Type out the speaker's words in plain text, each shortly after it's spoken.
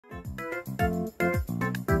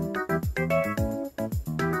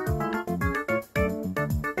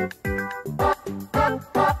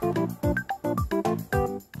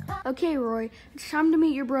Okay, Roy, it's time to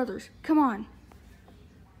meet your brothers. Come on.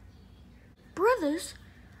 Brothers?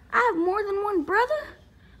 I have more than one brother?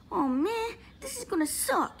 Oh man, this is gonna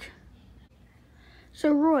suck.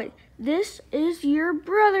 So Roy, this is your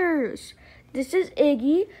brothers. This is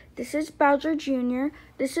Iggy, this is Bowser Jr.,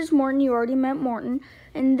 this is Morton, you already met Morton,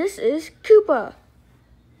 and this is Koopa.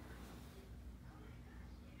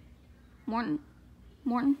 Morton.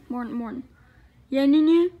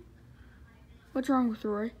 Yeah. What's wrong with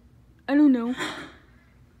Roy? I don't know.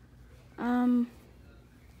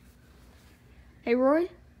 Hey Roy?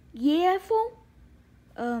 Yeah, fool?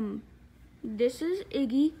 This is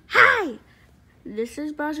Iggy. Hi! This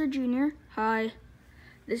is Bowser Jr. Hi.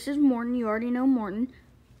 This is Morton, you already know Morton.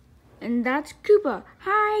 And that's Koopa.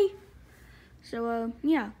 Hi! So,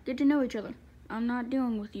 yeah, get to know each other. I'm not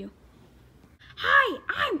dealing with you. Hi,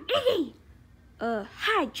 I'm Iggy!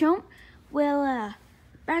 Hi, chump. Well,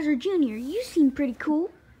 Bowser Jr., you seem pretty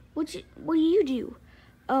cool. What do you do?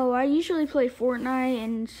 Oh, I usually play Fortnite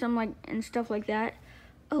and stuff like that.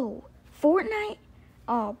 Oh, Fortnite?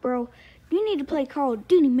 Oh, bro, you need to play Call of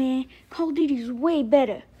Duty, man. Call of Duty's way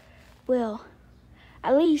better. Well,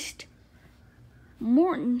 at least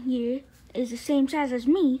Morton here is the same size as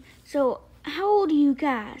me. So, how old are you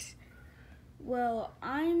guys? Well,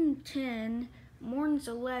 I'm 10, Morton's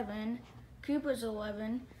 11, Koopa's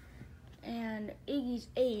 11, and Iggy's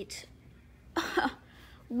 8.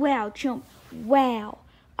 Wow, chump, wow.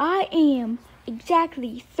 I am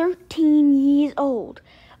exactly 13 years old.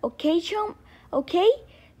 Okay, chump? Okay?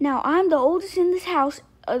 Now, I'm the oldest in this house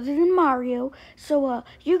other than Mario, so,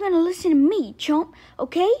 you're gonna listen to me, chump,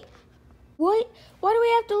 okay? What? Why do we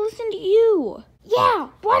have to listen to you? Yeah,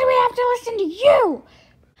 why do we have to listen to you?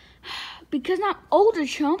 Because I'm older,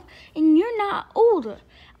 chump, and you're not older.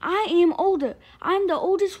 I am older. I'm the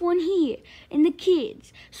oldest one here, and the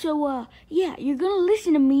kids. So, yeah, you're gonna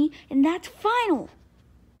listen to me, and that's final.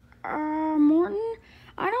 Morton,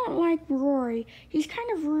 I don't like Roy. He's kind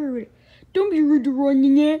of rude. Don't be rude to Roy,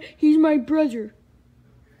 Nina. He's my brother.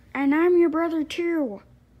 And I'm your brother, too.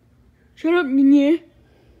 Shut up, Nina.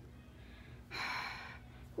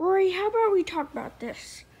 Rory, how about we talk about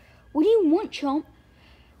this? What do you want, chump?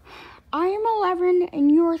 I am 11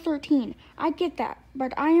 and you are 13. I get that,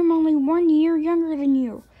 but I am only 1 year younger than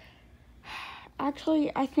you.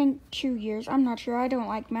 Actually, I think 2 years. I'm not sure. I don't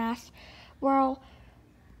like math. Well,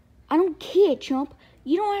 I don't care, chump.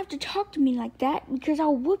 You don't have to talk to me like that because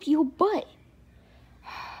I'll whoop your butt.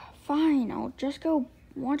 Fine, I'll just go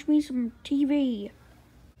watch me some TV.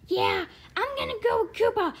 Yeah, I'm gonna go with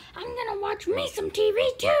Koopa. I'm gonna watch me some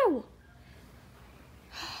TV too.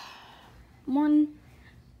 Morton,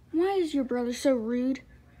 why is your brother so rude?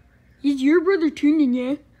 He's your brother too,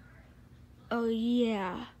 Nina. Oh,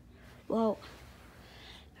 yeah. Well,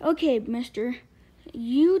 okay, mister.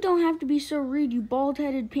 You don't have to be so rude, you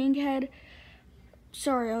bald-headed pinkhead.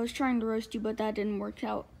 Sorry, I was trying to roast you, but that didn't work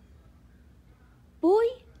out. Boy,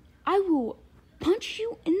 I will punch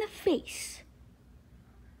you in the face.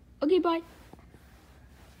 Okay, bye.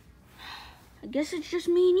 I guess it's just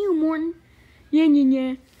me and you, Morton.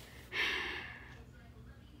 Yeah.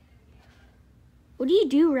 What do you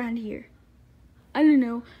do around here? I don't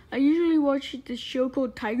know. I usually watch this show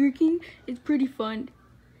called Tiger King. It's pretty fun.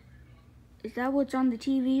 Is that what's on the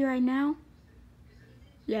TV right now?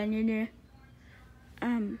 Yeah.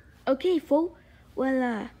 Okay, fool.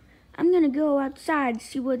 Well, I'm gonna go outside,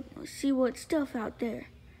 see what stuff out there.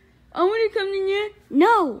 I wanna come in here.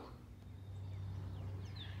 No!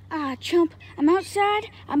 Ah, chump, I'm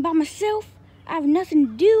outside, I'm by myself, I have nothing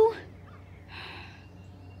to do.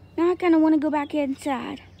 Now I kinda wanna go back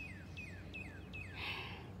inside.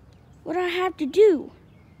 What do I have to do?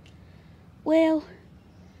 Well,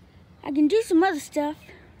 I can do some other stuff.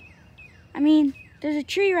 I mean, there's a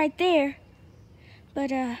tree right there, but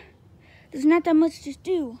there's not that much to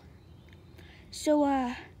do. So,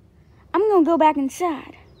 I'm gonna go back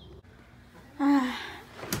inside.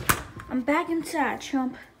 I'm back inside,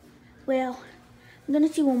 chump. Well, I'm gonna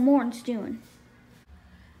see what Morton's doing.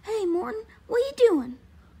 Hey, Morton, what are you doing?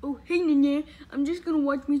 Oh, hey, Nene. I'm just gonna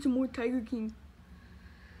watch me some more Tiger King.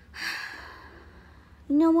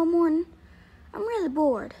 You know what, Morton? I'm really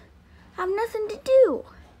bored. I have nothing to do.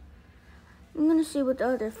 I'm gonna see what the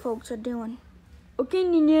other folks are doing. Okay,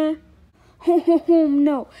 Nene.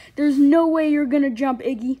 No, there's no way you're gonna jump,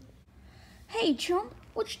 Iggy. Hey, chump,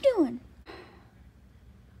 what you doing?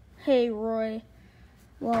 Hey, Roy.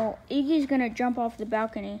 Well, Iggy's gonna jump off the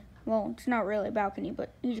balcony. Well, it's not really a balcony,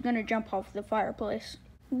 but he's gonna jump off the fireplace.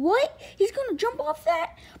 What? He's gonna jump off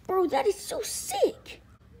that? Bro, that is so sick.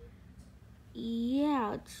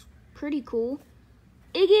 Yeah, it's pretty cool.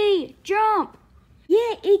 Iggy, jump!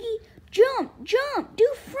 Yeah, Iggy, jump, jump, do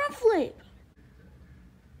front flip.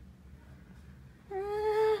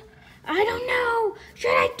 I don't know.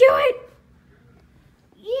 Should I do it?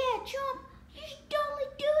 Yeah, jump. You should totally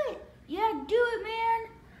do it. Yeah, do it, man.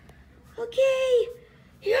 Okay,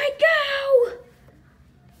 here I go.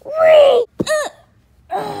 Wait.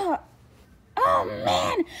 Oh,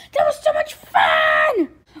 man, that was so much fun.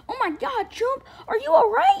 Oh, my God, Jump, are you all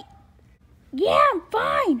right? Yeah, I'm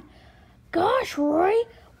fine. Gosh, Roy,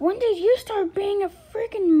 when did you start being a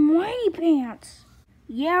freaking whiny pants?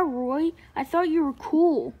 Yeah, Roy, I thought you were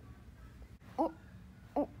cool. I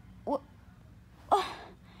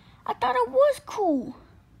thought I was cool.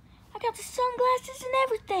 I got the sunglasses and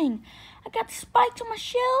everything. I got the spikes on my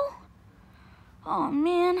shell. Oh,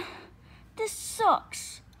 man, this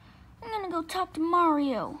sucks. I'm gonna go talk to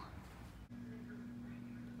Mario.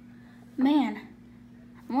 Man,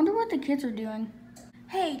 I wonder what the kids are doing.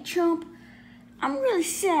 Hey, Chump, I'm really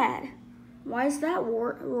sad. Why is that,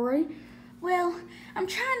 Roy? Well, I'm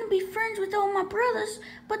trying to be friends with all my brothers,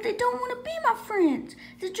 but they don't want to be my friends.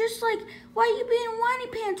 They're just like, why are you being whiny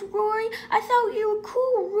pants, Roy? I thought you were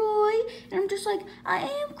cool, Roy. And I'm just like, I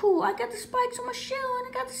am cool. I got the spikes on my shell and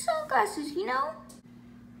I got the sunglasses, you know?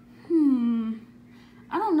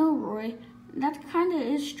 I don't know, Roy. That kind of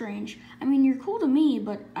is strange. I mean, you're cool to me,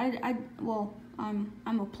 but well, I'm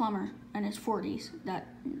a plumber in his 40s.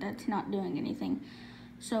 That's not doing anything.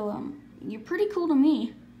 So, you're pretty cool to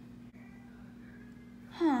me.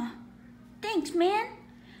 Huh. Thanks, man.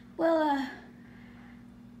 Well,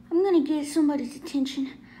 I'm gonna get somebody's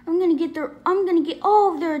attention. I'm gonna get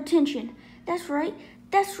all of their attention. That's right.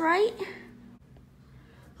 That's right.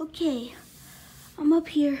 Okay. I'm up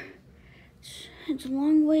here. It's a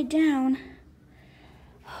long way down.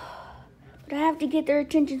 But I have to get their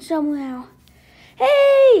attention somehow.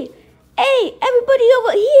 Hey! Hey, everybody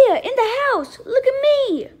over here in the house. Look at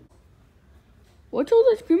me. What's all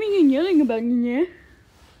that screaming and yelling about in there?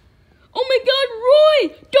 Oh my God, Roy!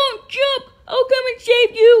 Don't jump! I'll come and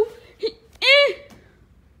save you!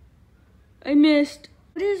 I missed.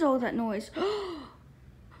 What is all that noise? Roy!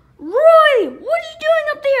 What are you doing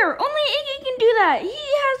up there? Only Iggy can do that. He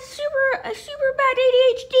has a super bad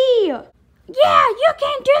ADHD. Yeah, you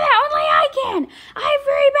can't do that. Only I can. I have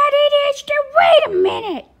very bad ADHD. Wait a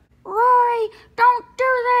minute. Roy, don't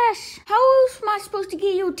do this. How else am I supposed to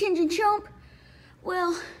get your attention, Chump?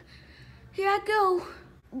 Well, here I go.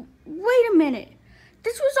 Wait a minute.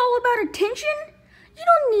 This was all about attention? You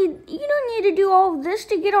don't need to do all of this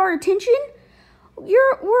to get our attention.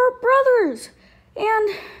 We're brothers.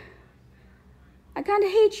 And I kind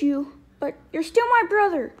of hate you, but you're still my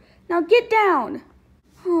brother. Now get down.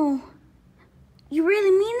 Oh, you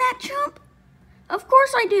really mean that, Chump? Of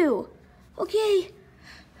course I do. Okay,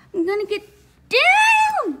 I'm gonna get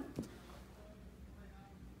down.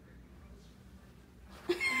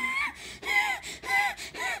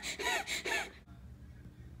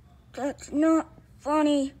 That's not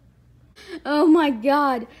funny. Oh my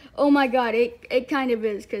God. Oh my God. It kind of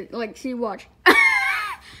is. Cause like, see, watch.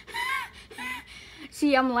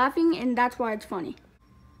 See, I'm laughing and that's why it's funny.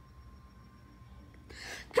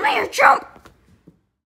 Come here, Chump.